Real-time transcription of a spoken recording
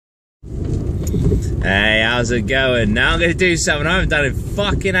Hey, how's it going? Now I'm going to do something I haven't done in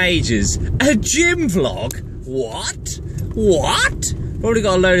fucking ages. A gym vlog? What? What? Probably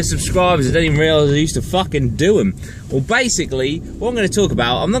got a load of subscribers I didn't even realise I used to fucking do them. Well, basically, what I'm going to talk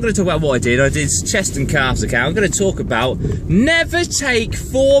about, I'm not going to talk about what I did chest and calves account. I'm going to talk about never take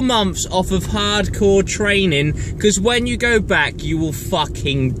 4 months off of hardcore training, because when you go back, you will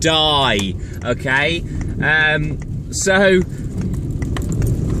fucking die, okay? So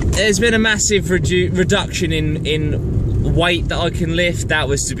there's been a massive reduction in weight that I can lift. That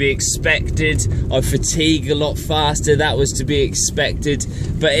was to be expected. I fatigue a lot faster. That was to be expected.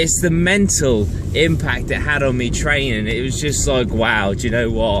 But it's the mental impact it had on me training. It was just like, wow, do you know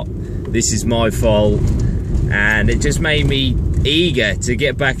what? This is my fault. And it just made me eager to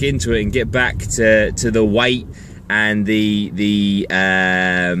get back into it and get back to the weight and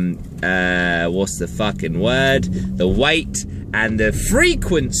what's the fucking word? The weight and the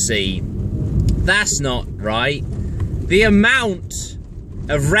frequency. That's not right. The amount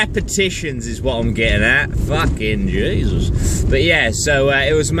of repetitions is what I'm getting at. Fucking Jesus. But yeah, so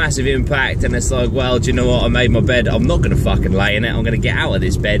it was a massive impact, and it's like, well, do you know what? I made my bed. I'm not going to fucking lay in it. I'm going to get out of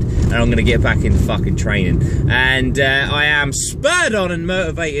this bed, and I'm going to get back into fucking training. And I am spurred on and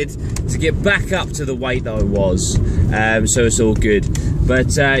motivated to get back up to the weight that I was. So it's all good.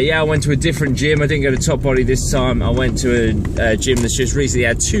 But yeah, I went to a different gym. I didn't go to Top Body this time. I went to a gym that's just recently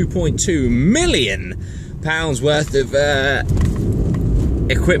had £2.2 million worth of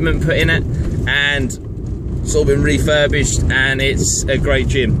equipment put in it, and it's all been refurbished, and it's a great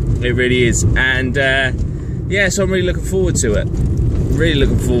gym. It really is. And yeah, so I'm really looking forward to it. Really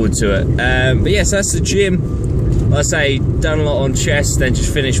looking forward to it. But yes, that's the gym. Like I say, done a lot on chest, then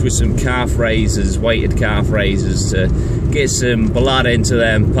just finished with some calf raises, weighted calf raises to get some blood into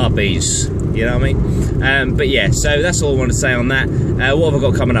them puppies. You know what I mean? But yeah, so that's all I want to say on that. What have I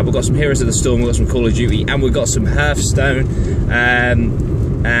got coming up? We've got some Heroes of the Storm, we've got some Call of Duty, and we've got some Hearthstone.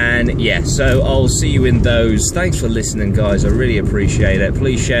 And yeah, so I'll see you in those. Thanks for listening, guys. I really appreciate it.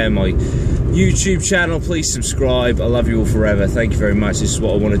 Please share my YouTube channel. Please subscribe. I love you all forever. Thank you very much. This is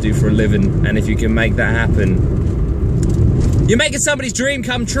what I want to do for a living. And if you can make that happen, you're making somebody's dream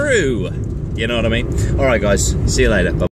come true. You know what I mean? All right, guys. See you later. Bye.